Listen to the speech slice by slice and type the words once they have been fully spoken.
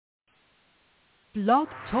Blog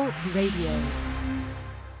Talk Radio.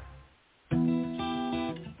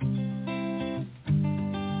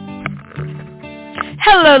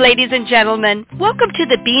 Hello, ladies and gentlemen. Welcome to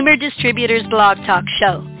the Beamer Distributors Blog Talk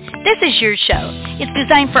Show. This is your show. It's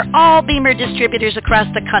designed for all Beamer distributors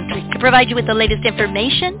across the country to provide you with the latest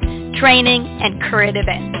information, training, and current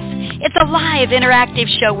events. It's a live, interactive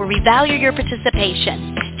show where we value your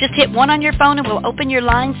participation. Just hit 1 on your phone and we'll open your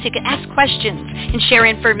lines so you can ask questions and share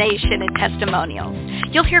information and testimonials.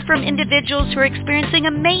 You'll hear from individuals who are experiencing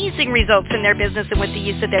amazing results in their business and with the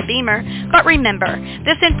use of their Beamer. But remember,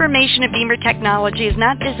 this information of Beamer technology is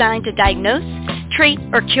not designed to diagnose, treat,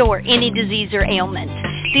 or cure any disease or ailment.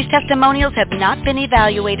 These testimonials have not been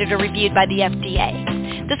evaluated or reviewed by the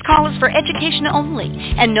FDA. This call is for education only,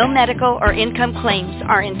 and no medical or income claims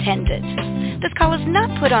are intended. This call is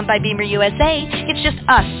not put on by Beamer USA. It's just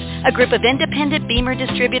us, a group of independent Beamer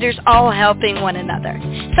distributors all helping one another.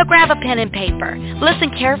 So grab a pen and paper,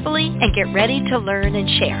 listen carefully, and get ready to learn and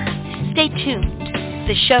share. Stay tuned.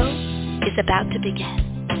 The show is about to begin.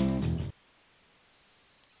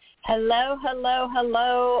 Hello, hello,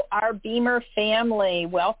 hello, our Beamer family.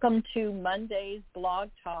 Welcome to Monday's Blog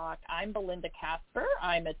Talk. I'm Belinda Casper.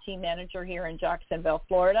 I'm a team manager here in Jacksonville,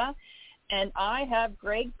 Florida. And I have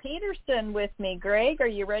Greg Peterson with me. Greg, are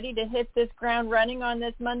you ready to hit this ground running on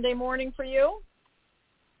this Monday morning for you?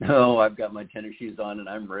 Oh, I've got my tennis shoes on and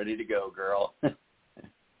I'm ready to go, girl.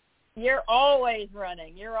 You're always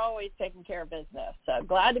running. You're always taking care of business. So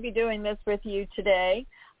glad to be doing this with you today.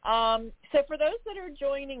 So for those that are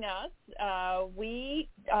joining us, we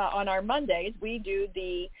on our Mondays, we do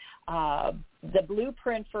the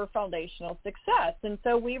blueprint for foundational success. And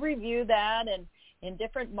so we review that and in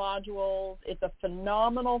different modules. It's a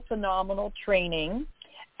phenomenal training.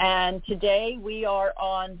 And today we are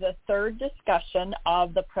on the third discussion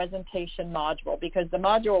of the presentation module. Because the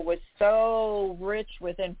module was so rich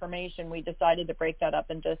with information, we decided to break that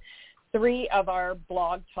up into 3 of our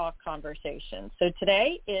blog talk conversations. So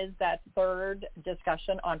today is that third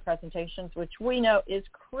discussion on presentations, which we know is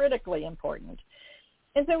critically important.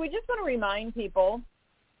 And so we just want to remind people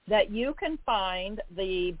that you can find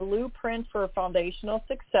the blueprint for foundational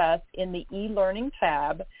success in the e-learning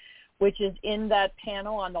tab, which is in that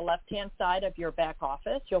panel on the left-hand side of your back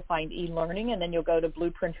office. You'll find e-learning, and then you'll go to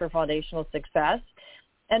blueprint for foundational success.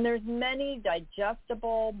 And there's many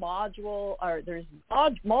digestible there's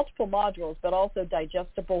multiple modules, but also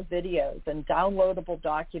digestible videos and downloadable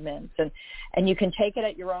documents, and you can take it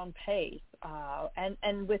at your own pace.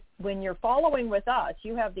 When you're following with us,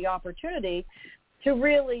 you have the opportunity to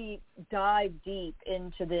really dive deep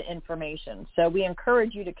into the information. So we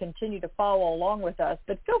encourage you to continue to follow along with us,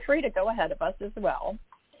 but feel free to go ahead of us as well.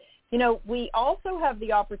 You know, we also have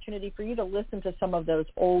the opportunity for you to listen to some of those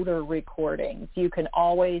older recordings. You can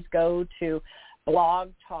always go to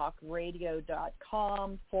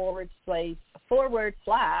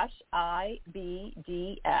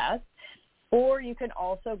blogtalkradio.com/IBDS, or you can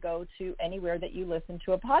also go to anywhere that you listen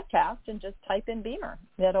to a podcast and just type in Beamer.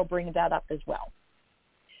 That'll bring that up as well.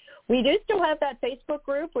 We do still have that Facebook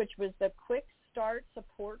group, which was the Quick Start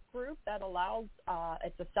Support Group that allows,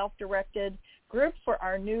 it's a self-directed group for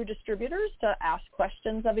our new distributors to ask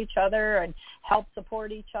questions of each other and help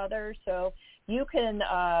support each other. So you can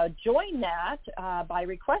join that by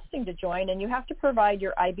requesting to join, and you have to provide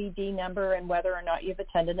your IBD number and whether or not you've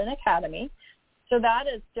attended an academy. So that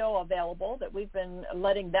is still available, that we've been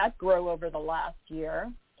letting that grow over the last year.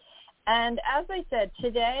 And as I said,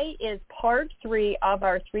 today is part 3 of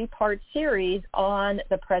our 3-part series on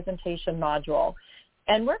the presentation module.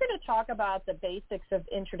 And we're going to talk about the basics of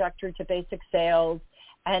Introductory to Basic Sales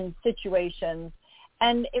and situations.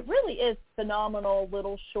 And it really is phenomenal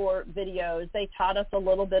little short videos. They taught us a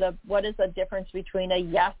little bit of what is the difference between a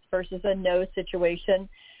yes versus a no situation.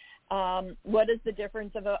 What is the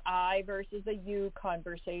difference of an I versus a you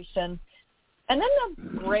conversation? And then the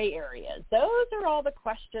gray areas, those are all the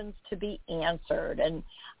questions to be answered. And,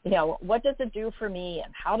 you know, what does it do for me,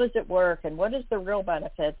 and how does it work, and what is the real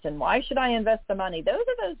benefits, and why should I invest the money? Those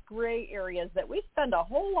are those gray areas that we spend a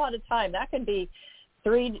whole lot of time. That can be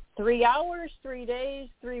 3 hours, 3 days,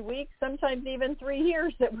 3 weeks, sometimes even 3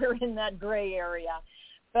 years that we're in that gray area.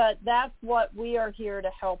 But that's what we are here to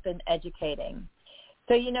help in educating.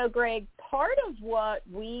 So, you know, Greg, part of what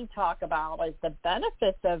we talk about is the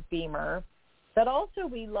benefits of Beamer, but also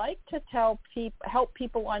we like to help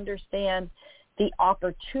people understand the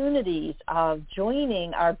opportunities of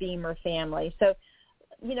joining our Beamer family. So,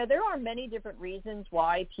 you know, there are many different reasons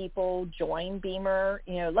why people join Beamer.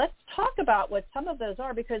 You know, let's talk about what some of those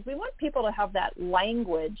are, because we want people to have that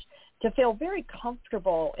language to feel very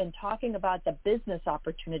comfortable in talking about the business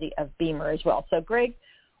opportunity of Beamer as well. So, Greg,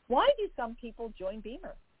 why do some people join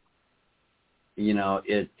Beamer?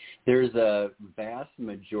 There's a vast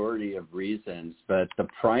majority of reasons, but the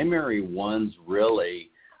primary ones really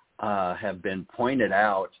have been pointed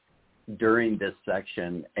out during this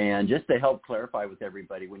section. And just to help clarify with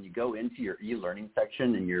everybody, when you go into your e-learning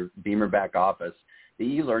section in your Beamer back office, the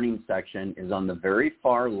e-learning section is on the very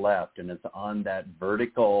far left, and it's on that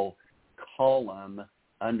vertical column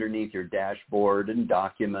underneath your dashboard and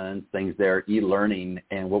documents, things there, e-learning.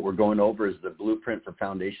 And what we're going over is the blueprint for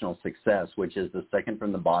foundational success, which is the second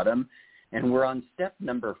from the bottom. And we're on step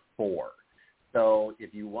number 4. So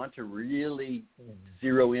if you want to really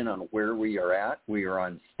zero in on where we are at, we are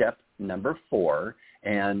on step number 4,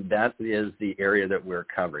 and that is the area that we're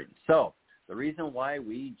covering. So the reason why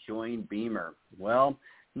we joined Beamer, well,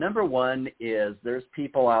 number one is there's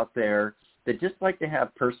people out there that just like to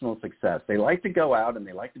have personal success. They like to go out and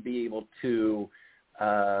they like to be able to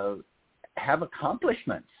have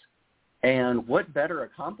accomplishments. And what better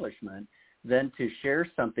accomplishment than to share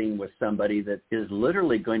something with somebody that is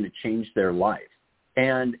literally going to change their life.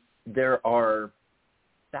 And there are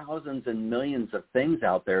thousands and millions of things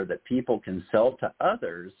out there that people can sell to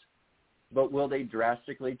others, but will they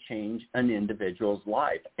drastically change an individual's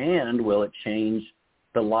life? And will it change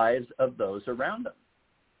the lives of those around them?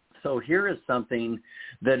 So here is something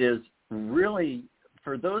that is really,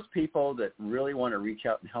 for those people that really want to reach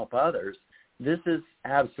out and help others, this is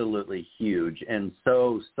absolutely huge and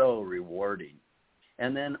so rewarding.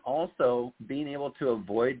 And then also being able to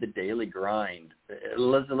avoid the daily grind.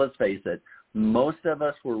 Let's face it, most of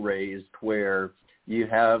us were raised where you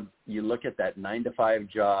look at that 9-to-5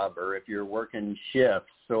 job, or if you're working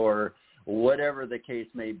shifts or whatever the case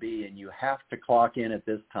may be, and you have to clock in at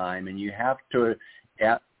this time, and you have to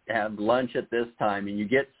have lunch at this time, and you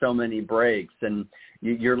get so many breaks, and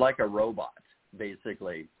you're like a robot,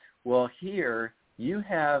 basically. Well, here you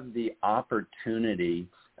have the opportunity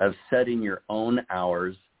of setting your own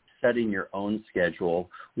hours, setting your own schedule,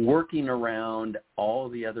 working around all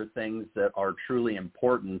the other things that are truly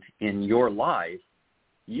important in your life.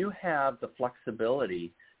 You have the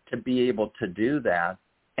flexibility to be able to do that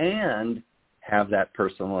and have that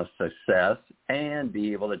personal success and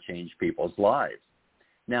be able to change people's lives.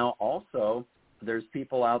 Now, also, there's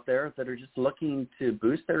people out there that are just looking to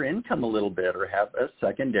boost their income a little bit or have a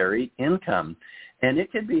secondary income. And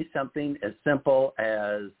it could be something as simple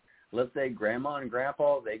as, let's say, grandma and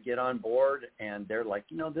grandpa, they get on board and they're like,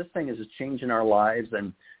 this thing is just changing our lives.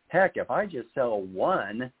 And heck, if I just sell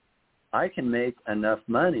one, I can make enough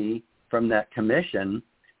money from that commission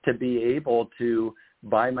to be able to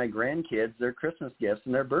buy my grandkids their Christmas gifts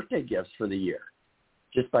and their birthday gifts for the year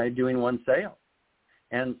just by doing one sale.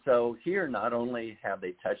 And so here, not only have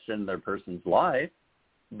they touched in their person's life,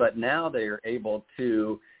 but now they are able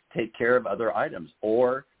to take care of other items.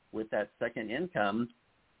 Or with that second income,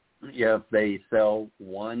 if they sell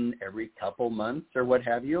one every couple months or what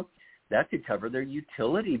have you, that could cover their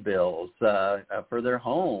utility bills for their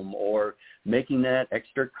home, or making that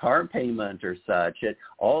extra car payment or such.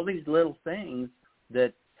 All these little things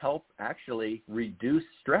that help actually reduce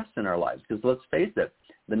stress in our lives. Because let's face it,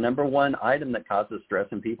 the number one item that causes stress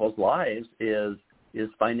in people's lives is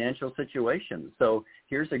financial situations. So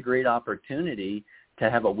here's a great opportunity to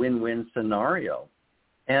have a win-win scenario.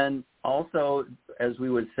 And also, as we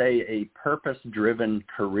would say, a purpose-driven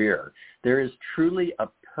career. There is truly a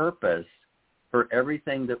purpose for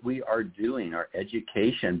everything that we are doing. Our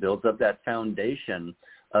education builds up that foundation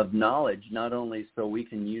of knowledge, not only so we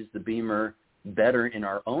can use the Beamer better in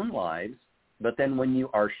our own lives, but then when you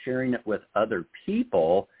are sharing it with other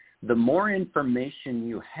people, the more information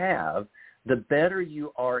you have, the better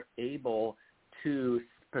you are able to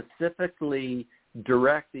specifically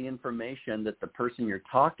direct the information that the person you're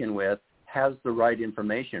talking with has the right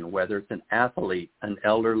information, whether it's an athlete, an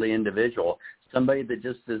elderly individual, somebody that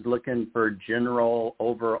just is looking for general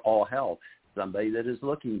overall health, somebody that is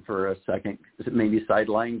looking for a second, maybe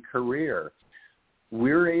sideline career.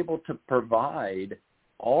 We're able to provide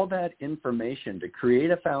all that information to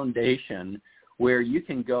create a foundation where you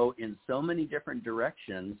can go in so many different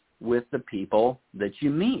directions with the people that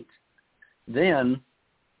you meet. Then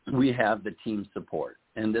we have the team support,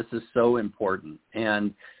 and this is so important.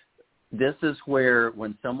 And this is where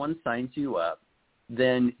when someone signs you up,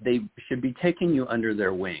 then they should be taking you under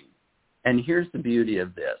their wing. And here's the beauty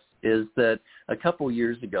of this, is that a couple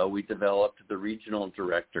years ago we developed the regional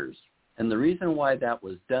directors. And the reason why that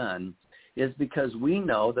was done is because we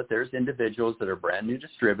know that there's individuals that are brand new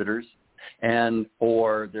distributors,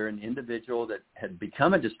 or they're an individual that had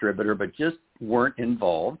become a distributor but just weren't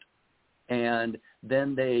involved, And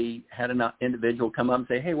then they had an individual come up and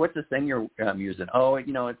say, hey, what's this thing you're using? Oh,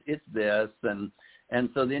 it's this. And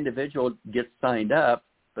so the individual gets signed up,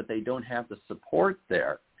 but they don't have the support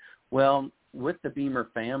there. Well, with the Beamer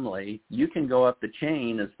family, you can go up the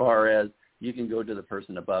chain as far as you can go to the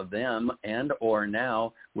person above them, and or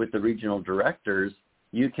now with the regional directors,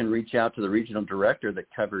 you can reach out to the regional director that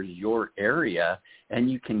covers your area, and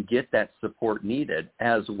you can get that support needed,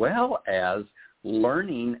 as well as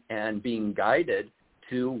learning and being guided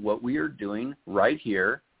to what we are doing right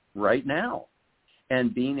here, right now,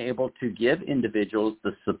 and being able to give individuals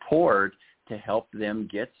the support to help them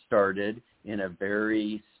get started in a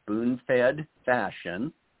very spoon-fed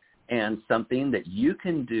fashion, and something that you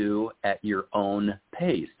can do at your own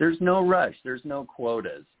pace. There's no rush. There's no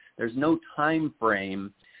quotas. There's no time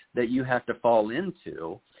frame that you have to fall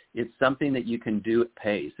into. It's something that you can do at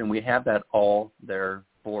pace, and we have that all there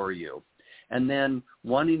for you. And then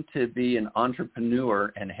wanting to be an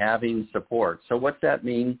entrepreneur and having support. So what's that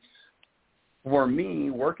mean? For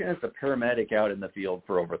me, working as a paramedic out in the field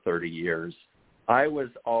for over 30 years, I was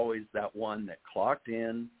always that one that clocked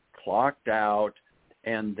in, clocked out,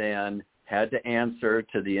 and then had to answer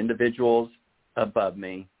to the individuals above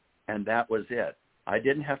me, and that was it. I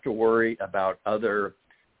didn't have to worry about other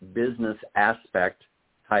business aspect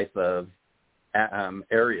type of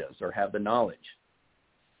areas or have the knowledge.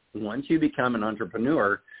 Once you become an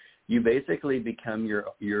entrepreneur, you basically become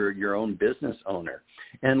your own business owner.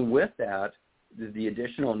 And with that, the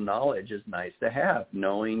additional knowledge is nice to have,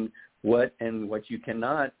 knowing what you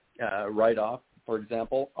cannot write off, for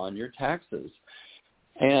example, on your taxes,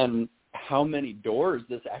 and how many doors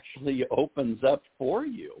this actually opens up for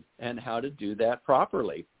you and how to do that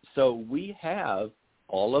properly. So we have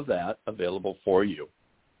all of that available for you.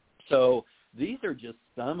 So these are just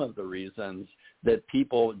some of the reasons that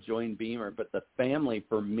people join Beamer, but the family,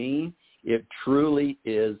 for me, it truly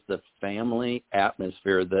is the family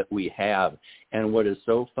atmosphere that we have. And what is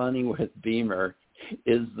so funny with Beamer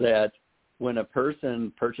is that when a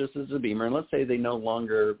person purchases a Beamer, and let's say they no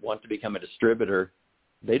longer want to become a distributor,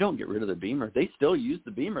 they don't get rid of the Beamer. They still use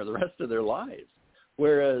the Beamer the rest of their lives.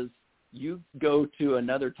 Whereas you go to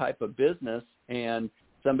another type of business and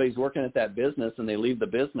somebody's working at that business and they leave the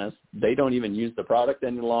business, they don't even use the product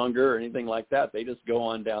any longer or anything like that. They just go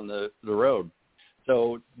on down the road.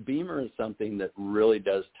 So Beamer is something that really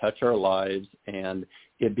does touch our lives, and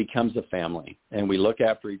it becomes a family. And we look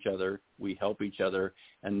after each other. We help each other.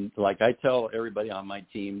 And like I tell everybody on my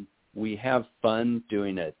team, we have fun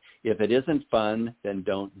doing it. If it isn't fun, then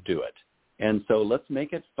don't do it. And so let's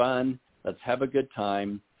make it fun. Let's have a good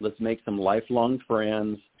time. Let's make some lifelong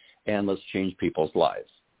friends, and let's change people's lives.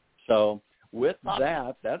 So with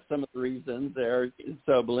that, that's some of the reasons there.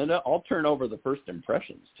 So, Belinda, I'll turn over the first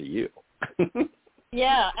impressions to you.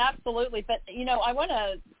 Yeah, absolutely. But, I want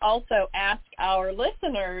to also ask our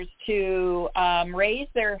listeners to raise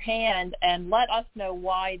their hand and let us know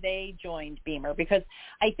why they joined Beamer, because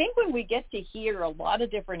I think when we get to hear a lot of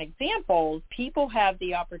different examples, people have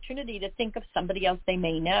the opportunity to think of somebody else they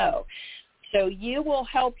may know. So you will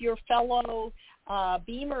help your fellow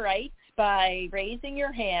Beamerites by raising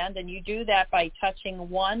your hand, and you do that by touching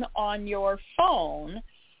one on your phone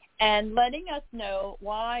and letting us know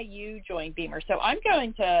why you joined Beamer. So I'm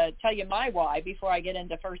going to tell you my why before I get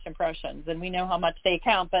into first impressions, and we know how much they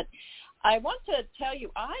count. But I want to tell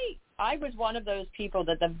you, I was one of those people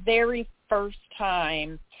that the very first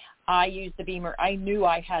time I used the Beamer, I knew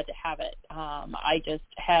I had to have it. I just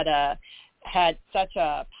had such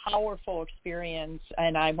a powerful experience,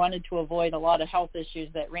 and I wanted to avoid a lot of health issues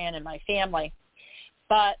that ran in my family.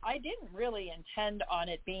 But I didn't really intend on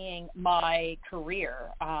it being my career.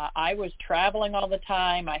 I was traveling all the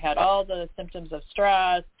time. I had all the symptoms of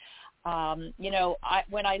stress.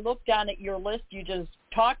 When I looked down at your list you just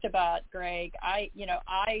talked about, Greg, I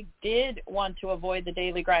did want to avoid the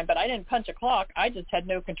daily grind, but I didn't punch a clock. I just had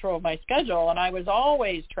no control of my schedule, and I was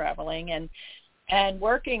always traveling and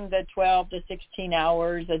working the 12 to 16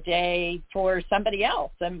 hours a day for somebody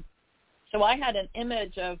else. And so I had an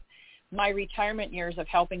image of my retirement years of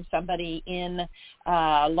helping somebody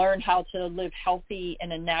learn how to live healthy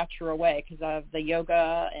in a natural way because of the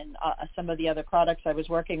yoga and some of the other products I was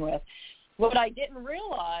working with. What I didn't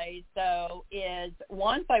realize, though, is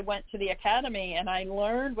once I went to the academy and I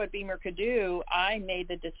learned what Beamer could do, I made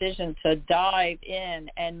the decision to dive in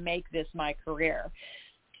and make this my career.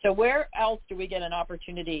 So where else do we get an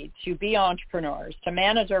opportunity to be entrepreneurs, to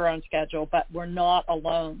manage our own schedule, but we're not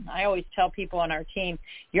alone? I always tell people on our team,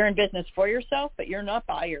 you're in business for yourself, but you're not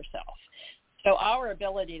by yourself. So our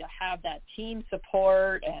ability to have that team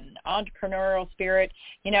support and entrepreneurial spirit,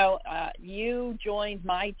 you joined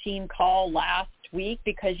my team call last week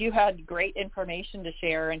because you had great information to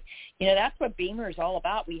share. And, that's what Beamer is all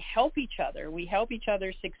about. We help each other. We help each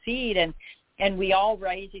other succeed, and we all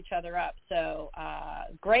raise each other up. So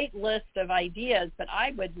great list of ideas, but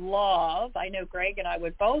I know Greg and I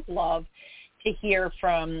would both love to hear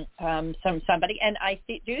from somebody. And I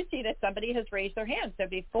do see that somebody has raised their hand. So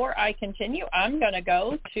before I continue, I'm going to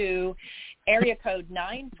go to area code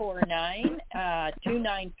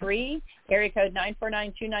 949-293. Area code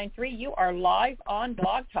 949-293. You are live on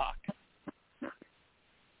Blog Talk.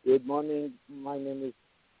 Good morning. My name is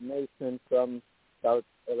Nathan from South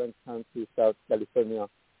Orange County, South California.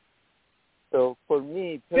 So for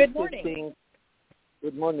me, Good morning.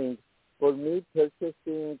 For me,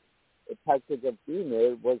 purchasing a package of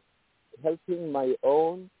Beamer was helping my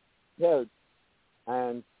own health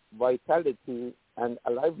and vitality and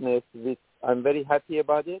aliveness, which I'm very happy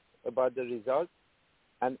about the results.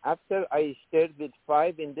 And after I shared with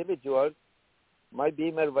 5 individuals, my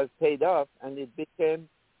Beamer was paid off, and it became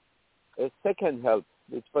a second help,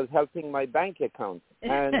 which was helping my bank account.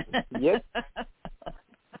 And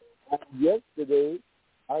yesterday,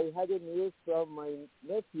 I had a news from my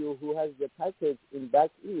nephew who has the package in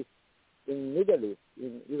back east, in Middle East,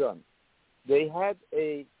 in Iran. They had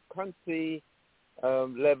a country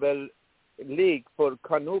level league for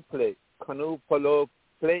canoe polo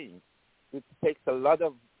playing, which takes a lot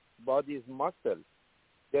of body's muscle.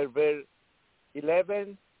 There were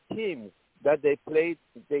 11 teams that they played.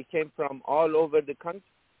 They came from all over the country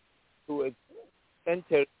to a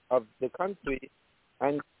center of the country,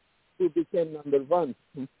 and who became number one?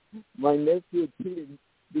 My nephew team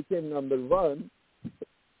became number one.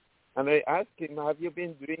 And I asked him, have you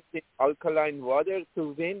been drinking alkaline water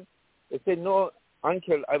to win? He said, no,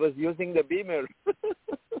 Uncle, I was using the Beamer.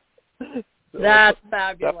 That's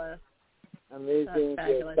fabulous. Amazing. That's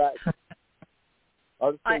fabulous.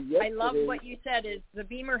 Also, I love what you said is the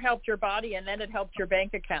Beamer helped your body and then it helped your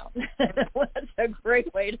bank account. That's a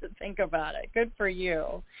great way to think about it. Good for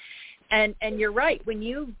you. And you're right. When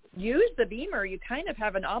you use the Beamer, you kind of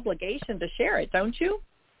have an obligation to share it, don't you?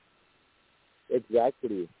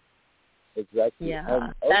 Exactly.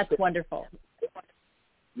 Yeah, that's wonderful.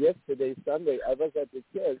 Yesterday, Sunday, I was at the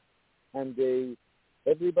church, and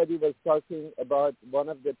everybody was talking about one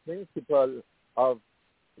of the principles of,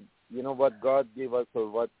 what God gave us or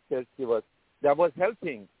what church gave us. That was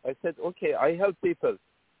helping. I said, okay, I help people.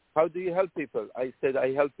 How do you help people? I said,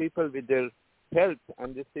 I help people with their health,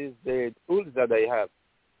 and this is the tools that I have.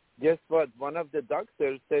 Guess what? One of the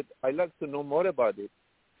doctors said, I'd like to know more about it.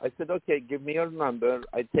 I said, okay, give me your number.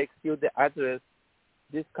 I text you the address.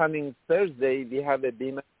 This coming Thursday, we have a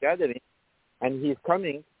Beamer gathering, and he's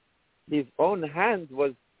coming. His own hand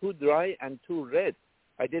was too dry and too red.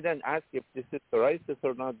 I didn't ask if this is psoriasis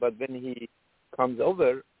or not, but when he comes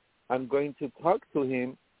over, I'm going to talk to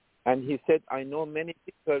him. And he said, I know many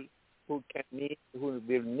people who will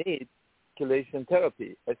need chelation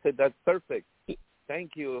therapy. I said, that's perfect.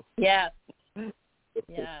 Thank you. Yes.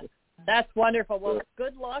 Yes. That's wonderful. Well,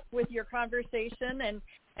 good luck with your conversation.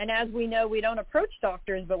 And as we know, we don't approach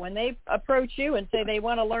doctors, but when they approach you and say they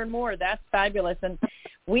want to learn more, that's fabulous. And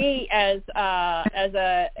we, as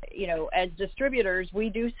distributors, we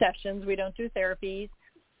do sessions. We don't do therapies.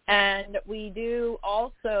 And we do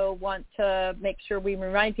also want to make sure we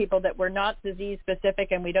remind people that we're not disease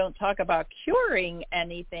specific and we don't talk about curing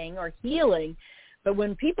anything or healing. But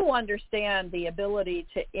when people understand the ability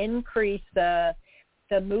to increase the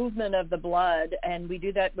movement of the blood, and we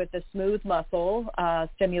do that with the smooth muscle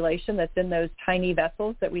stimulation that's in those tiny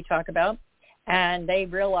vessels that we talk about, and they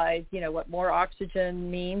realize, what more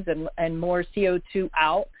oxygen means and more CO2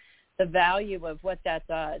 out, the value of what that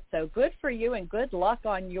does. So good for you and good luck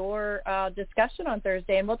on your discussion on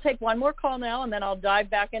Thursday. And we'll take one more call now, and then I'll dive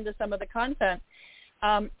back into some of the content.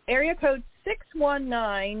 Area code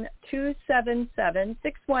 619-277,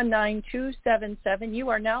 619-277. You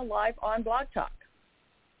are now live on Blog Talk.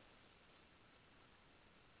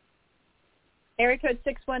 Area code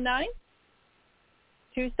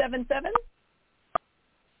 619-277.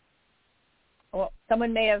 Well,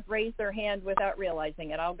 someone may have raised their hand without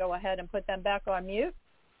realizing it. I'll go ahead and put them back on mute.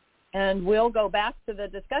 And we'll go back to the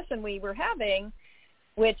discussion we were having,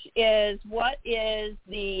 which is what is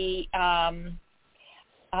the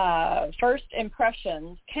first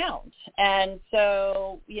impressions count. And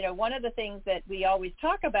so, one of the things that we always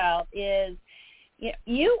talk about is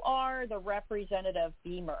you are the representative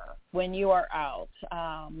Beamer when you are out.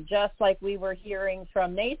 Just like we were hearing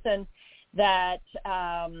from Nathan, that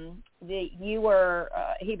he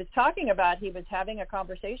was talking about, he was having a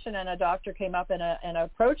conversation and a doctor came up and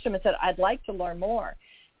approached him and said, I'd like to learn more.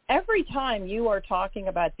 Every time you are talking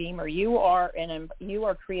about Beamer, you are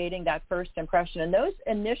creating that first impression, and those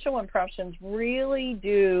initial impressions really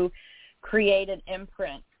do create an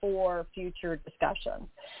imprint for future discussions.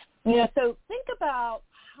 So think about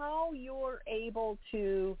how you're able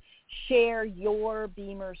to share your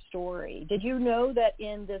Beamer story. Did you know that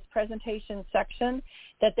in this presentation section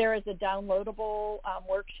that there is a downloadable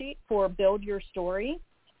worksheet for Build Your Story?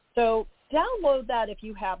 So download that if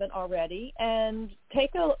you haven't already, and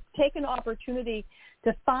take an opportunity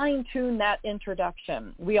to fine-tune that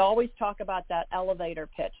introduction. We always talk about that elevator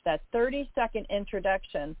pitch, that 30-second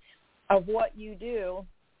introduction of what you do,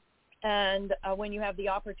 and when you have the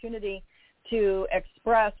opportunity to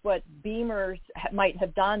express what Beamers might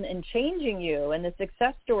have done in changing you and the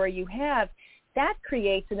success story you have, that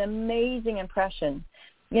creates an amazing impression.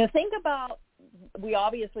 Think about, we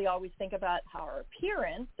obviously always think about our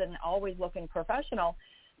appearance and always looking professional,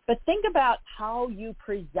 but think about how you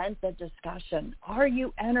present the discussion. Are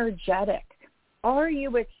you energetic? Are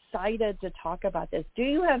you excited to talk about this? Do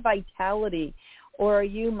you have vitality? Or are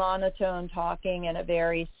you monotone, talking in a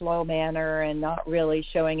very slow manner and not really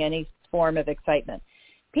showing any form of excitement?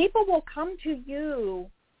 People will come to you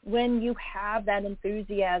when you have that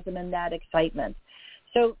enthusiasm and that excitement.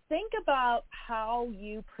 So think about how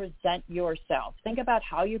you present yourself. Think about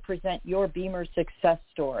how you present your Beamer success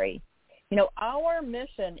story. Our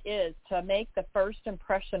mission is to make the first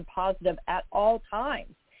impression positive at all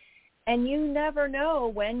times. And you never know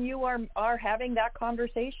when you are having that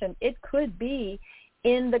conversation. It could be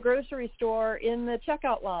in the grocery store, in the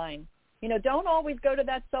checkout line. Don't always go to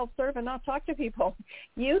that self-serve and not talk to people.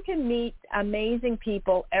 You can meet amazing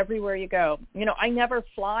people everywhere you go. I never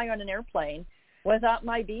fly on an airplane without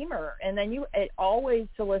my Beamer, and then it always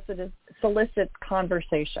solicits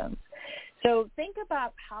conversations. So think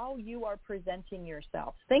about how you are presenting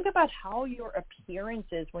yourself. Think about how your appearance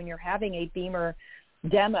is when you're having a Beamer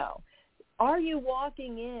demo. Are you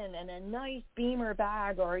walking in a nice Beamer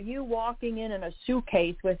bag, or are you walking in a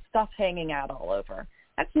suitcase with stuff hanging out all over?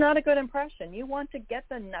 That's not a good impression. You want to get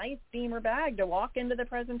the nice Beamer bag to walk into the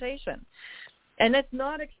presentation. And it's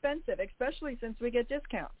not expensive, especially since we get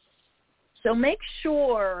discounts. So make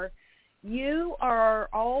sure you are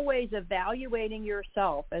always evaluating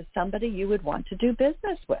yourself as somebody you would want to do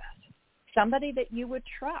business with, somebody that you would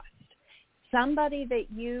trust, somebody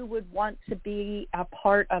that you would want to be a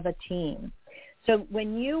part of a team. So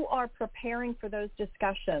when you are preparing for those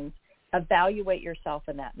discussions, evaluate yourself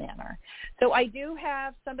in that manner. So I do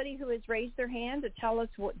have somebody who has raised their hand to tell us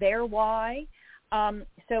their why.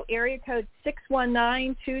 So area code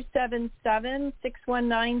 619-277, 619-277.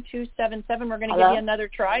 We're going to give you another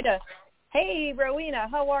try to. Hey, Rowena,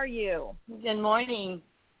 how are you? Good morning.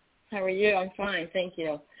 How are you? I'm fine, thank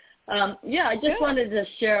you. I just wanted to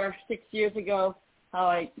share 6 years ago how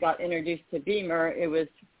I got introduced to Beamer. It was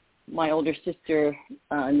my older sister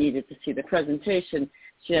needed to see the presentation.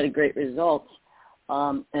 She had a great result,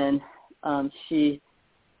 and I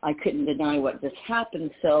couldn't deny what just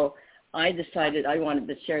happened, so I decided I wanted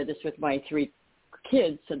to share this with my 3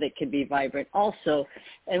 kids so they could be vibrant also.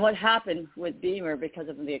 And what happened with Beamer, because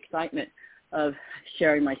of the excitement of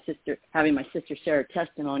having my sister share her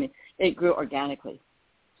testimony, it grew organically.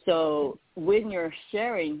 So when you're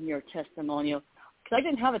sharing your testimonial, because I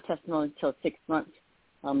didn't have a testimony until 6 months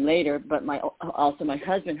later, but my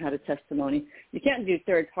husband had a testimony. You can't do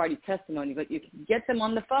third-party testimony, but you can get them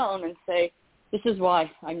on the phone and say, this is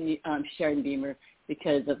why I'm sharing Beamer,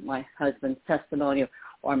 because of my husband's testimony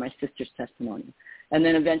or my sister's testimony. And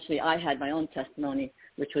then eventually I had my own testimony,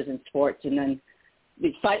 which was in sports. And then the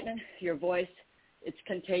excitement, your voice, it's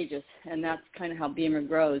contagious. And that's kind of how Beamer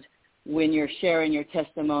grows when you're sharing your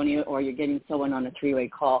testimony or you're getting someone on a 3-way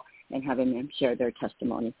call and having them share their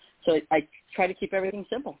testimony. So I try to keep everything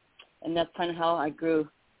simple. And that's kind of how I grew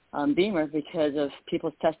Beamer, because of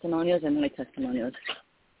people's testimonials and my testimonials.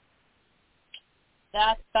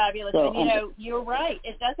 That's fabulous. So, and you're right.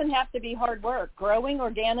 It doesn't have to be hard work. Growing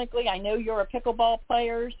organically, I know you're a pickleball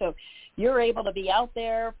player, so you're able to be out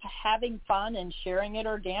there having fun and sharing it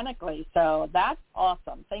organically. So that's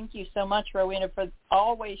awesome. Thank you so much, Rowena, for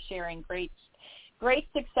always sharing great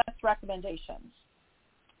success recommendations.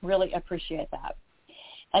 Really appreciate that.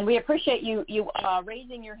 And we appreciate you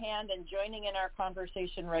raising your hand and joining in our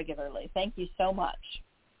conversation regularly. Thank you so much.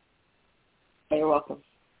 You're welcome.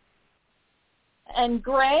 And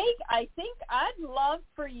Greg, I think I'd love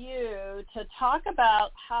for you to talk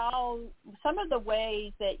about how some of the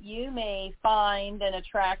ways that you may find and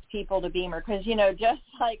attract people to Beamer, because, just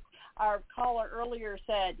like our caller earlier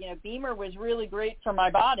said, Beamer was really great for my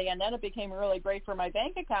body, and then it became really great for my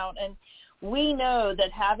bank account. And we know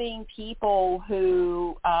that having people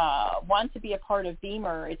who want to be a part of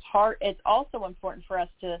Beamer, it's also important for us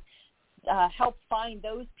to help find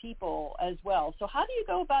those people as well. So how do you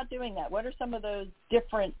go about doing that? What are some of those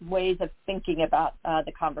different ways of thinking about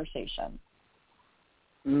the conversation?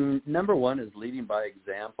 Number one is leading by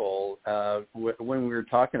example. When we were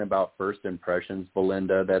talking about first impressions,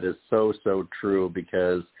 Belinda, that is so, so true,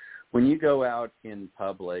 because when you go out in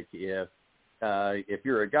public, if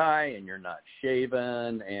you're a guy and you're not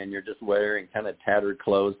shaven and you're just wearing kind of tattered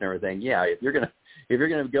clothes and everything, yeah, if you're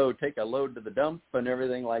gonna go take a load to the dump and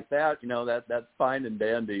everything like that, that's fine and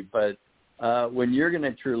dandy. But when you're going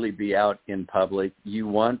to truly be out in public, you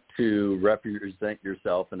want to represent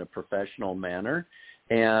yourself in a professional manner.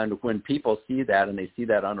 And when people see that, and they see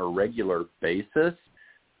that on a regular basis,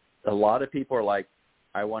 a lot of people are like,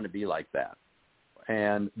 I want to be like that.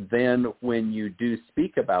 And then when you do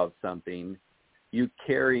speak about something, you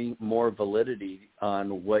carry more validity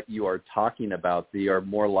on what you are talking about. They are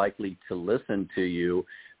more likely to listen to you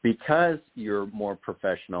because you're more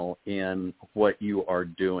professional in what you are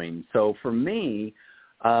doing. So for me,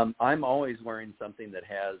 I'm always wearing something that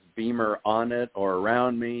has Beamer on it or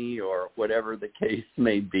around me or whatever the case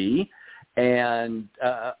may be. And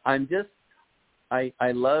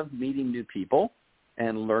I love meeting new people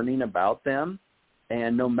and learning about them.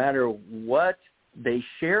 And no matter what they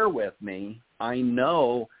share with me, I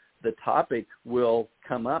know the topic will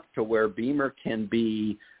come up to where Beamer can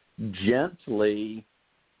be gently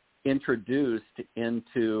introduced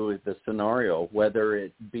into the scenario, whether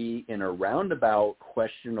it be in a roundabout,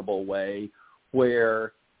 questionable way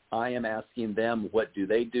where I am asking them, what do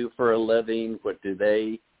they do for a living? What do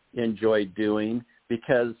they enjoy doing?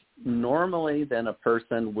 Because normally then a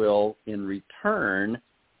person will, in return,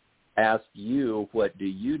 ask you, what do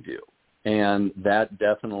you do? And that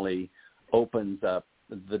definitely opens up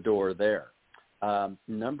the door there.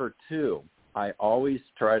 Number two, I always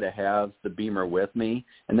try to have the Beamer with me,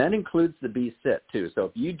 and that includes the B-Sit too. So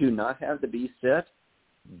if you do not have the B-Sit,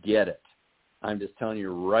 get it. I'm just telling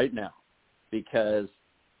you right now, because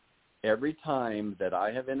every time that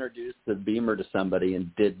I have introduced the Beamer to somebody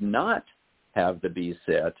and did not have the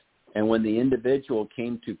B-Sit, and when the individual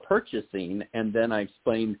came to purchasing, and then I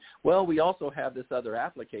explained, well, we also have this other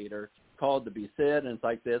applicator called the B-Sit, and it's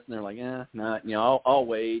like this, and they're like, I'll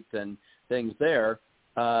wait, and things there.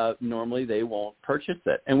 Normally they won't purchase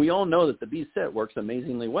it. And we all know that the B-Sit works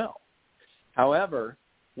amazingly well. However,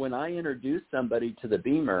 when I introduce somebody to the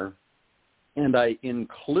Beamer and I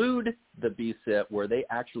include the B-Sit where they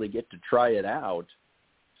actually get to try it out,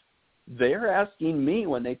 they're asking me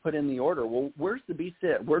when they put in the order, well, where's the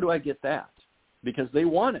B-Sit? Where do I get that? Because they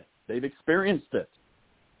want it. They've experienced it.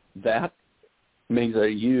 That makes a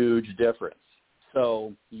huge difference.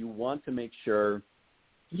 So you want to make sure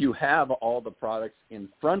you have all the products in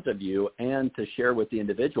front of you and to share with the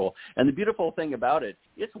individual. And the beautiful thing about it,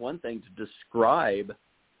 it's one thing to describe,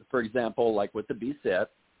 for example, like with the B-Sit,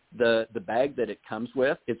 the bag that it comes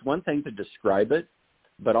with, it's one thing to describe it,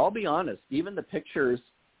 but I'll be honest, even the pictures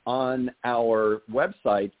on our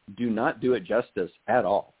website do not do it justice at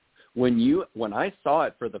all. When I saw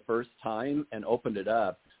it for the first time and opened it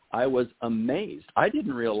up, I was amazed. I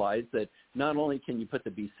didn't realize that not only can you put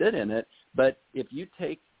the B-Sit in it, but if you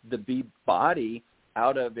take the B body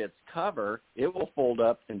out of its cover, it will fold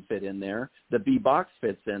up and fit in there. The B box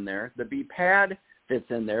fits in there. The B pad fits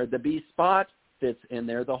in there. The B spot fits in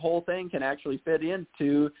there. The whole thing can actually fit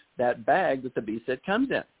into that bag that the B-Sit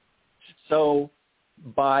comes in. So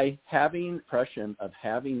by having impression of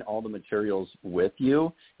having all the materials with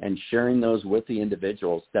you and sharing those with the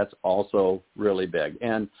individuals, that's also really big.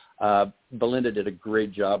 And Belinda did a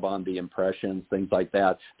great job on the impressions, things like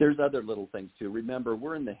that. There's other little things too. Remember,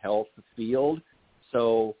 we're in the health field,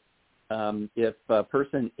 so if a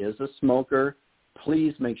person is a smoker,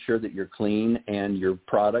 please make sure that you're clean and your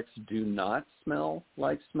products do not smell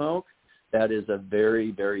like smoke. That is a very,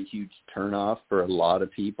 very huge turnoff for a lot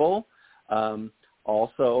of people.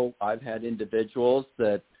 Also, I've had individuals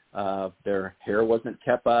that their hair wasn't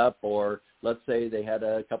kept up, or let's say they had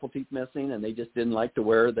a couple teeth missing and they just didn't like to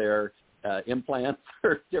wear their implants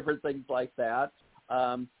or different things like that.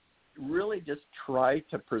 Really just try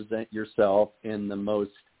to present yourself in the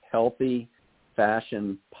most healthy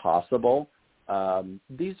fashion possible.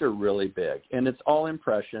 These are really big, and it's all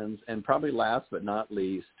impressions. And probably last but not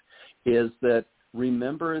least is that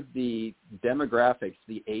remember the demographics,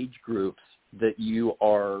 the age groups that you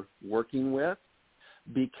are working with,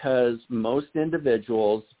 because most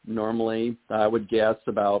individuals, normally I would guess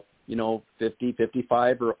about 50,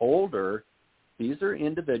 55 or older, these are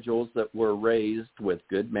individuals that were raised with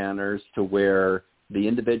good manners to where the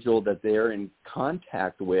individual that they're in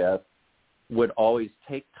contact with would always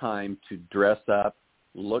take time to dress up,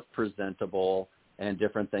 look presentable, and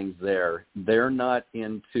different things there. They're not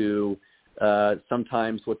into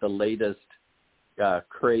sometimes what the latest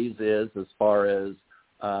craze is as far as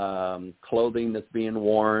clothing that's being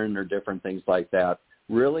worn or different things like that.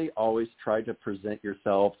 Really always try to present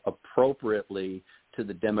yourself appropriately to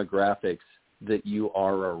the demographics that you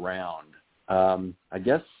are around. I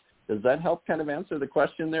guess, does that help kind of answer the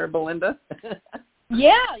question there, Belinda?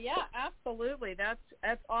 Yeah, absolutely. That's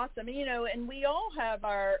awesome. And we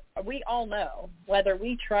all know, whether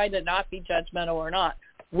we try to not be judgmental or not,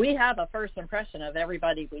 we have a first impression of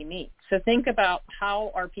everybody we meet. So think about,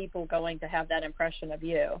 how are people going to have that impression of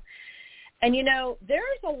you? And,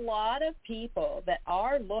 there's a lot of people that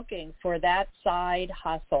are looking for that side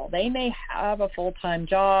hustle. They may have a full-time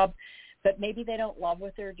job, but maybe they don't love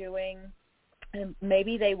what they're doing. And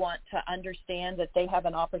maybe they want to understand that they have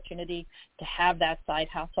an opportunity to have that side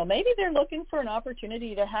hustle. Maybe they're looking for an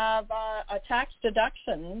opportunity to have a tax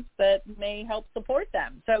deductions that may help support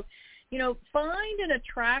them. So, find and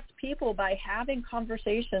attract people by having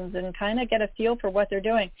conversations and kind of get a feel for what they're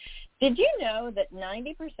doing. Did you know that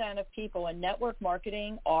 90% of people in network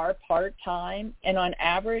marketing are part-time, and on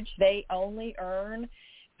average they only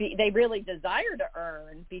they really desire to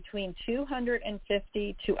earn between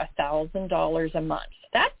 $250 to $1,000 a month.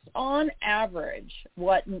 That's on average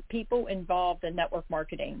what people involved in network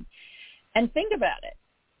marketing. And think about it.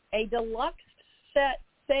 A deluxe set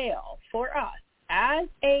sale for us as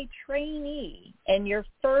a trainee and as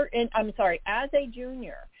a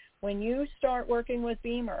junior, when you start working with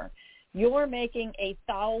Beamer, you're making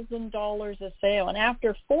 $1,000 a sale. And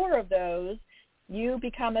after 4 of those, you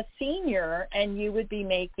become a senior and you would be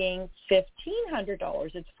making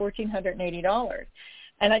 $1,500. It's $1,480.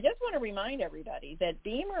 And I just want to remind everybody that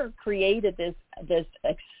Beamer created this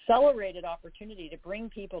accelerated opportunity to bring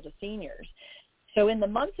people to seniors. So in the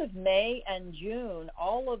months of May and June,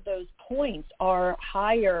 all of those points are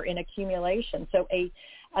higher in accumulation. So a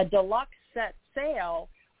deluxe set sale,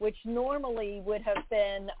 which normally would have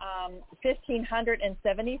been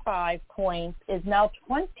 1,575 points, is now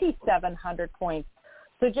 2,700 points.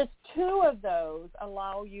 So just 2 of those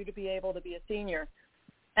allow you to be able to be a senior.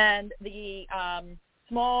 And the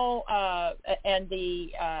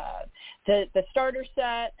the starter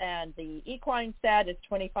set and the equine set is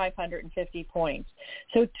 2,550 points.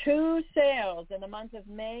 So 2 sales in the month of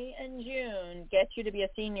May and June get you to be a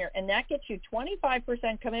senior, and that gets you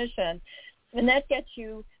 25% commission, and that gets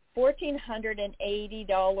you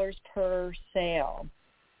 $1,480 per sale.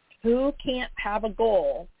 Who can't have a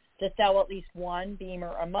goal to sell at least 1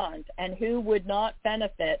 Beamer a month, and who would not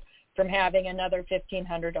benefit from having another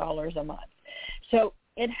 $1,500 a month? So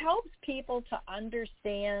it helps people to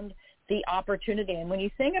understand the opportunity. And when you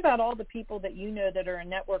think about all the people that that are in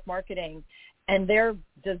network marketing, and their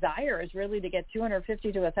desire is really to get $250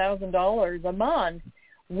 to $1,000 a month,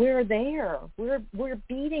 we're there. We're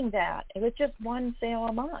beating that with just 1 sale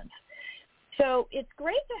a month. So it's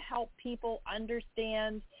great to help people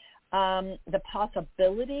understand the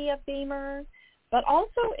possibility of Beamer, but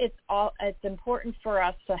also it's important for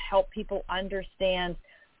us to help people understand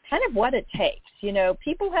kind of what it takes.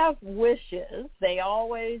 People have wishes. They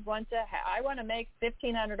always want to I want to make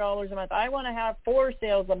 $1,500 a month. I want to have 4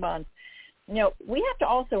 sales a month. We have to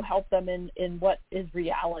also help them in what is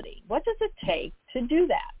reality. What does it take to do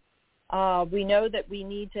that? We know that we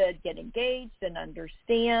need to get engaged and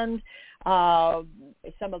understand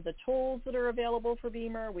some of the tools that are available for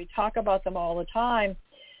Beamer. We talk about them all the time.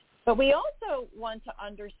 But we also want to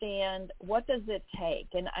understand, what does it take?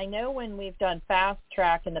 And I know when we've done Fast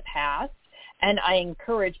Track in the past, and I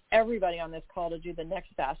encourage everybody on this call to do the next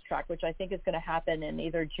Fast Track, which I think is going to happen in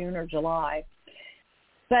either June or July.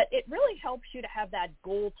 But it really helps you to have that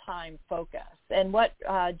goal time focus. And what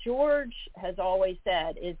George has always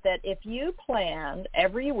said is that if you planned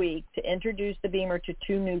every week to introduce the Beamer to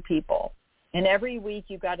 2 new people, and every week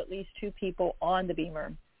you got at least 2 people on the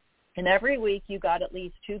Beamer, and every week you got at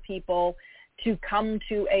least 2 people to come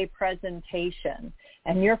to a presentation,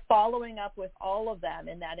 and you're following up with all of them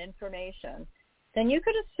in that information, then you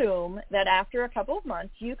could assume that after a couple of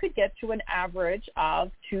months you could get to an average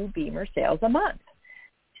of 2 Beamer sales a month.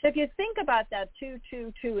 So if you think about that 2,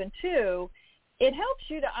 2, 2, and 2, it helps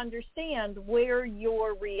you to understand where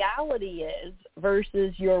your reality is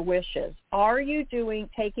versus your wishes. Are you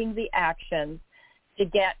taking the actions to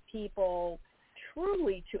get people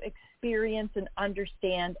truly to experience and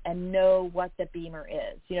understand and know what the Beamer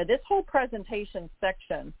is? This whole presentation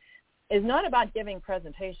section is not about giving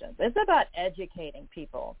presentations. It's about educating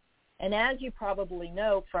people. And as you probably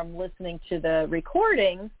know from listening to the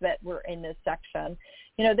recordings that were in this section,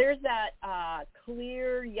 you know, there's that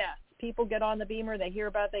clear yes. People get on the Beamer, they hear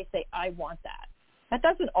about it, they say, I want that. That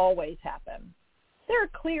doesn't always happen. There are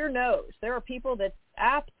clear no's. There are people that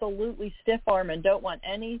absolutely stiff-arm and don't want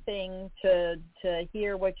anything to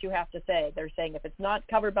hear what you have to say. They're saying, if it's not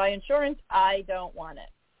covered by insurance, I don't want it.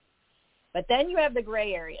 But then you have the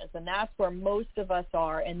gray areas, and that's where most of us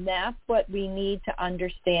are, and that's what we need to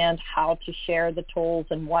understand, how to share the tools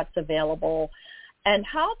and what's available, and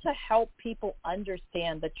how to help people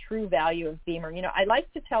understand the true value of Beamer. You know, I like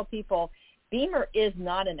to tell people Beamer is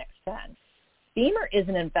not an expense. Beamer is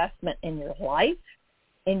an investment in your life,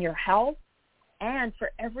 in your health, and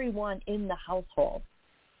for everyone in the household.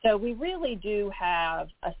 So we really do have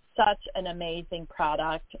such an amazing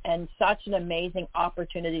product and such an amazing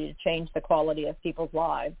opportunity to change the quality of people's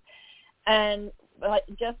lives. And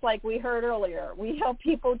just like we heard earlier, we help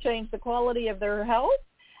people change the quality of their health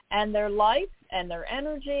and their life and their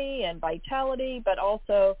energy and vitality, but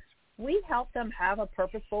also we help them have a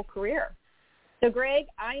purposeful career. So, Greg,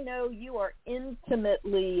 I know you are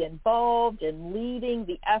intimately involved in leading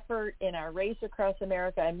the effort in our Race Across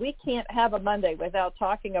America, and we can't have a Monday without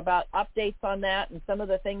talking about updates on that and some of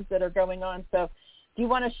the things that are going on. So do you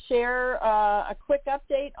want to share a quick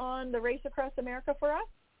update on the Race Across America for us?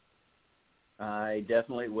 I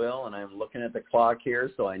definitely will, and I'm looking at the clock here,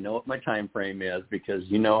 so I know what my time frame is, because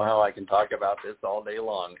you know how I can talk about this all day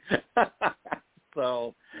long.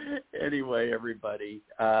 So anyway, everybody,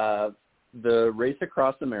 the Race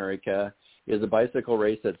Across America is a bicycle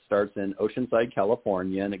race that starts in Oceanside,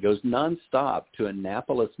 California, and it goes nonstop to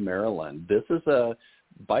Annapolis, Maryland. This is a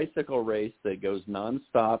bicycle race that goes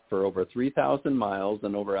nonstop for over 3,000 miles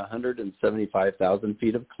and over 175,000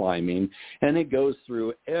 feet of climbing, and it goes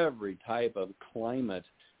through every type of climate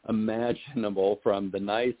imaginable, from the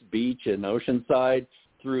nice beach in Oceanside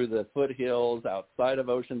through the foothills outside of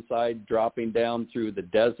Oceanside, dropping down through the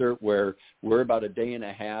desert where we're about a day and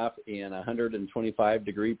a half in 125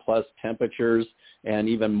 degree plus temperatures, and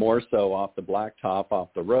even more so off the blacktop off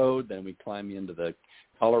the road. Then we climb into the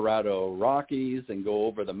Colorado Rockies and go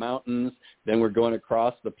over the mountains. Then we're going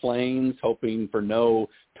across the plains, hoping for no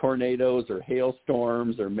tornadoes or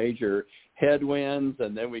hailstorms or major headwinds.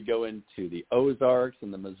 And then we go into the Ozarks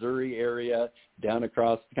and the Missouri area, down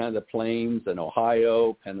across kind of the plains in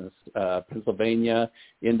Ohio, Pennsylvania,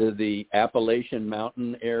 into the Appalachian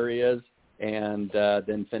Mountain areas, and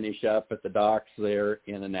then finish up at the docks there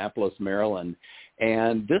in Annapolis, Maryland.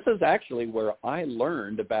 And this is actually where I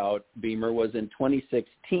learned about Beamer, was in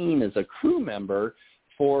 2016 as a crew member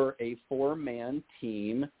for a 4-man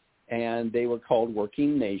team, and they were called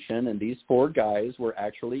Working Nation, and these 4 guys were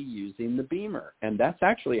actually using the Beamer. And that's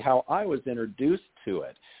actually how I was introduced to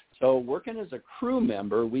it. So working as a crew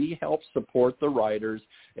member, we help support the riders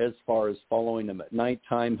as far as following them at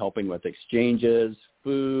nighttime, helping with exchanges,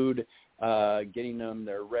 food, getting them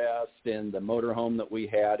their rest in the motorhome that we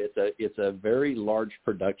had. It's a very large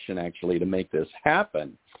production, actually, to make this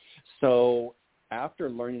happen. So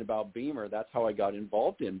after learning about Beamer, that's how I got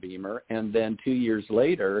involved in Beamer. And then 2 years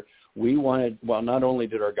later, not only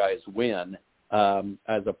did our guys win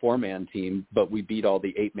as a 4-man team, but we beat all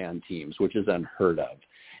the 8-man teams, which is unheard of.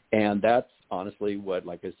 And that's honestly what,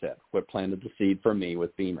 like I said, what planted the seed for me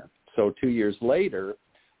with Beamer. So 2 years later,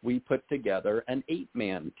 we put together an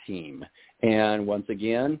 8-man team. And once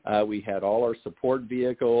again, we had all our support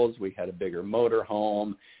vehicles. We had a bigger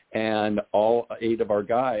motorhome, and all 8 of our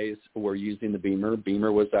guys were using the Beamer.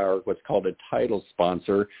 Beamer was our what's called a title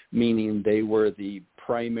sponsor, meaning they were the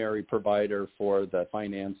primary provider for the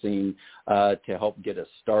financing to help get us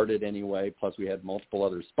started anyway. Plus, we had multiple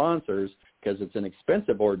other sponsors because it's an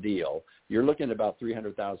expensive ordeal. You're looking at about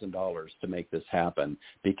 $300,000 to make this happen,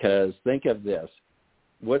 because think of this.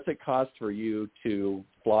 What's it cost for you to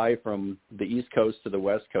fly from the East Coast to the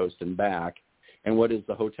West Coast and back, and what is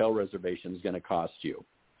the hotel reservations going to cost you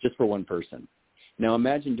just for one person? Now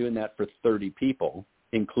imagine doing that for 30 people,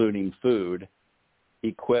 including food,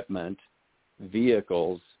 equipment,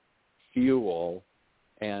 vehicles, fuel,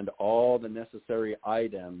 and all the necessary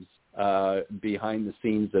items behind the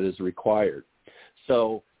scenes that is required.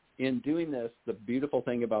 So in doing this, the beautiful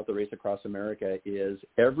thing about the Race Across America is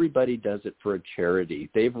everybody does it for a charity.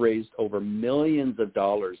 They've raised over millions of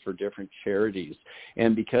dollars for different charities.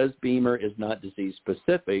 And because Beamer is not disease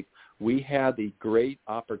specific, we had the great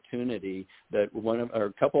opportunity that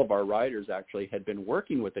a couple of our riders actually had been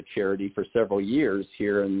working with a charity for several years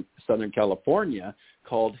here in Southern California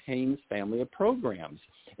called Haynes Family of Programs.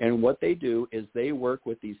 And what they do is they work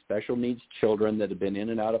with these special needs children that have been in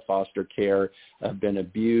and out of foster care, have been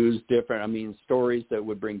abused, stories that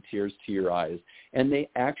would bring tears to your eyes. And they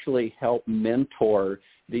actually help mentor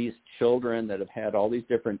these children that have had all these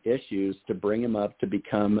different issues to bring them up to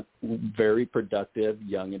become very productive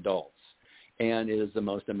young adults. And it is the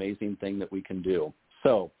most amazing thing that we can do.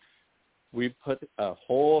 So we've put a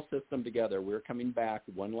whole system together. We're coming back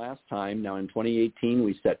one last time. Now in 2018,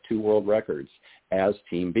 we set 2 world records as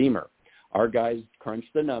Team Beamer. Our guys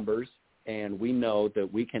crunched the numbers, and we know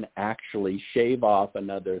that we can actually shave off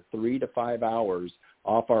another 3 to 5 hours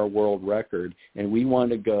off our world record, and we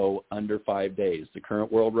want to go under 5 days. The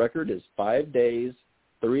current world record is 5 days,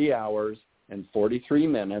 3 hours, and 43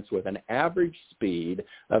 minutes with an average speed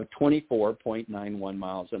of 24.91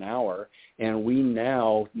 miles an hour. And we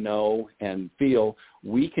now know and feel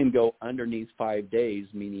we can go underneath 5 days,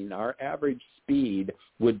 meaning our average speed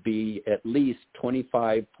would be at least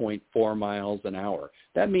 25.4 miles an hour.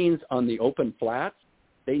 That means on the open flats,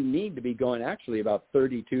 they need to be going actually about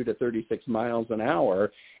 32 to 36 miles an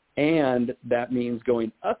hour, and that means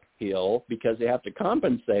going uphill because they have to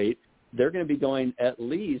compensate. They're going to be going at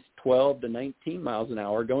least 12 to 19 miles an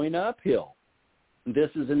hour going uphill. This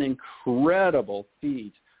is an incredible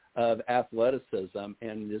feat of athleticism,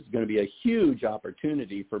 and this is going to be a huge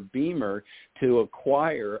opportunity for Beamer to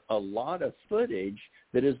acquire a lot of footage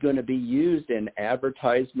that is going to be used in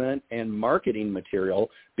advertisement and marketing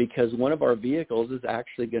material, because one of our vehicles is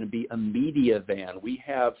actually going to be a media van. We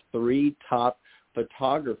have 3 top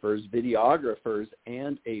photographers, videographers,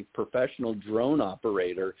 and a professional drone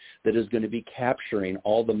operator that is going to be capturing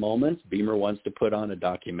all the moments. Beamer wants to put on a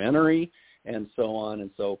documentary and so on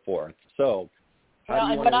and so forth. So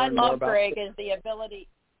and what I love, Greg, is the ability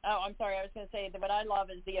 – I was going to say that what I love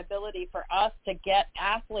is the ability for us to get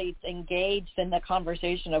athletes engaged in the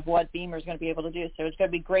conversation of what Beamer is going to be able to do. So it's going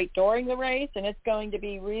to be great during the race, and it's going to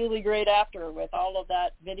be really great after with all of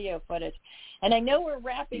that video footage. And I know we're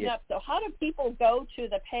wrapping up, so how do people go to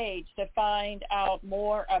the page to find out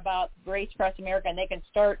more about Race Across America, and they can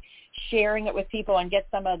start sharing it with people and get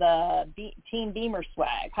some of the Team Beamer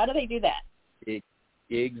swag? How do they do that?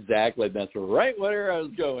 Exactly. That's right where I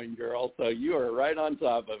was going, girl. So you are right on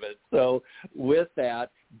top of it. So with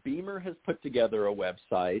that, Beamer has put together a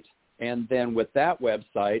website. And then with that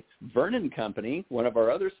website, Vernon Company, one of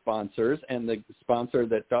our other sponsors, and the sponsor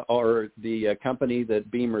that, or the company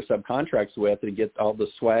that Beamer subcontracts with and gets all the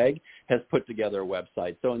swag, has put together a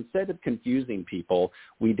website. So instead of confusing people,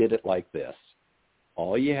 we did it like this.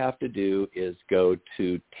 All you have to do is go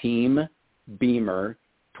to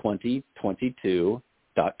teambeamer2022.com.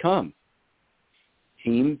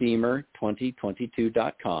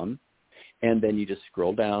 teambeamer2022.com, and then you just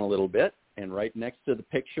scroll down a little bit, and right next to the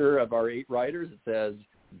picture of our 8 riders, it says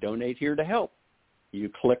donate here to help. You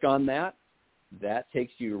click on that. That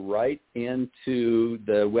takes you right into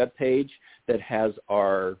the webpage that has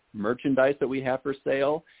our merchandise that we have for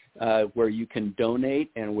sale, where you can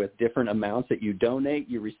donate, and with different amounts that you donate,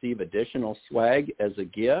 you receive additional swag as a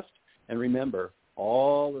gift. And remember,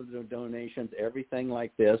 all of the donations, everything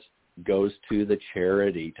like this, goes to the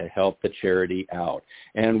charity to help the charity out.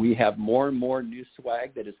 And we have more and more new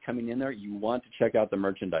swag that is coming in there. You want to check out the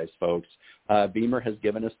merchandise, folks. Beamer has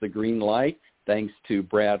given us the green light. Thanks to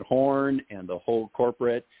Brad Horn and the whole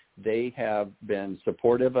corporate. They have been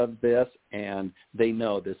supportive of this, and they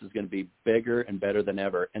know this is going to be bigger and better than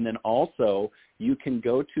ever. And then also, you can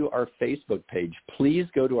go to our Facebook page. Please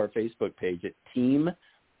go to our Facebook page at Team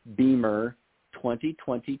Beamer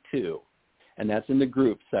 2022, and that's in the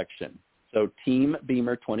group section. So Team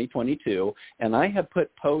Beamer 2022, and I have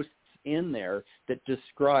put posts in there that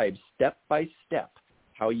describe step by step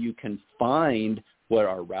how you can find what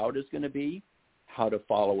our route is going to be, how to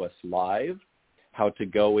follow us live, how to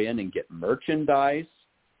go in and get merchandise,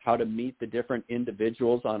 how to meet the different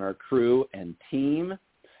individuals on our crew and team,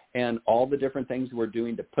 and all the different things we're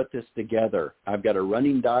doing to put this together. I've got a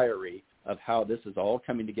running diary of how this is all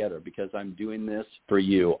coming together because I'm doing this for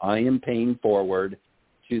you. I am paying forward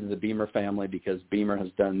to the Beamer family because Beamer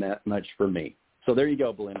has done that much for me. So there you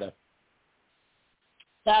go, Belinda.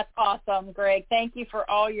 That's awesome, Greg. Thank you for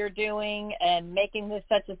all you're doing and making this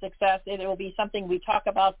such a success. It will be something we talk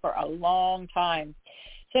about for a long time.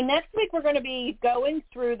 So next week we're going to be going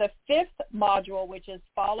through the 5th module, which is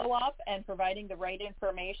follow-up and providing the right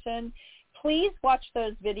information. Please watch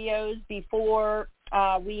those videos before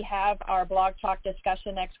we have our blog talk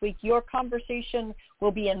discussion next week. Your conversation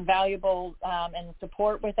will be invaluable and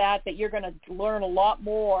support with that, but you're going to learn a lot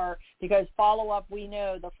more because follow-up, we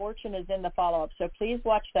know the fortune is in the follow-up. So please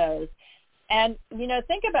watch those. And,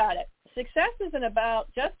 think about it. success isn't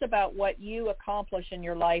just about what you accomplish in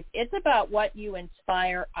your life. It's about what you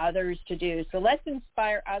inspire others to do. So let's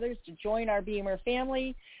inspire others to join our Beamer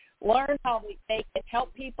family, learn how we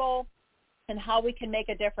help people, and how we can make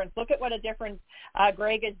a difference. Look at what a difference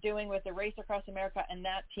Greg is doing with the Race Across America and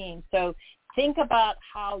that team. So think about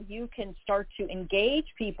how you can start to engage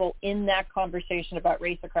people in that conversation about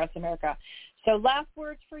Race Across America. So last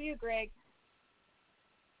words for you, Greg.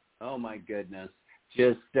 Oh, my goodness.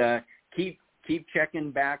 Just keep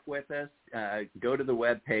checking back with us. Go to the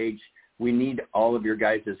webpage. We need all of your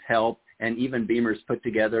guys' help. And even Beamer's put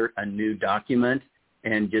together a new document.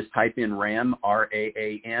 And just type in RAM,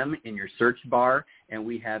 R-A-A-M, in your search bar. And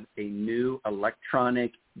we have a new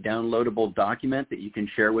electronic downloadable document that you can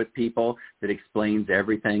share with people that explains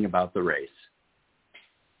everything about the race.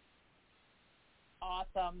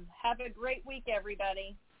 Awesome. Have a great week,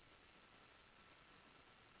 everybody.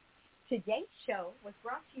 Today's show was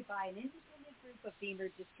brought to you by an independent group of Beamer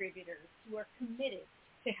distributors who are committed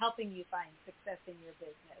to helping you find success in your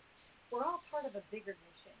business. We're all part of a bigger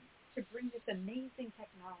mission to bring this amazing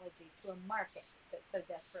technology to a market that so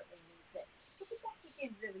desperately needs it. We'll be back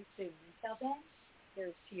again really soon. Until then,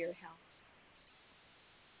 here's to your health.